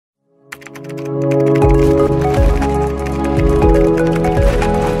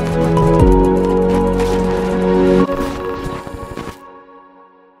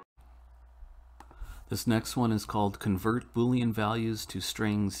This next one is called Convert Boolean Values to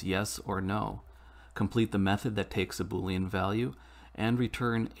Strings Yes or No. Complete the method that takes a Boolean value and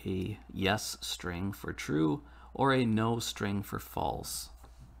return a yes string for true or a no string for false.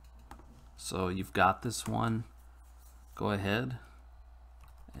 So you've got this one. Go ahead,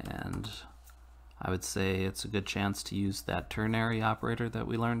 and I would say it's a good chance to use that ternary operator that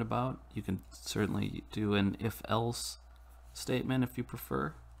we learned about. You can certainly do an if-else statement if you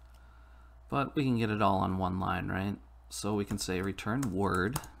prefer, but we can get it all on one line, right? So we can say return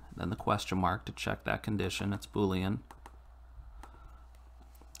word, then the question mark to check that condition, it's Boolean,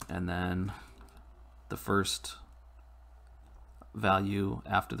 and then the first value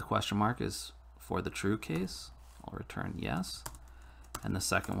after the question mark is for the true case. I'll return yes, and the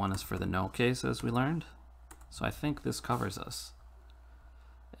second one is for the no case, as we learned. So I think this covers us.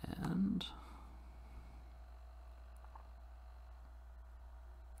 And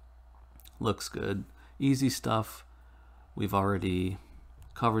looks good. Easy stuff. We've already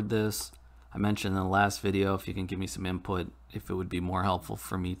covered this. I mentioned in the last video, if you can give me some input, if it would be more helpful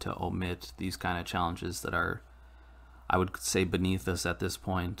for me to omit these kind of challenges that are, I would say, beneath us at this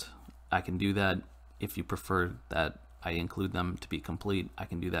point. I can do that. If you prefer that I include them to be complete, I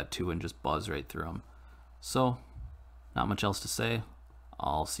can do that too and just buzz right through them. So, not much else to say.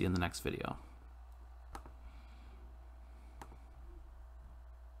 I'll see you in the next video.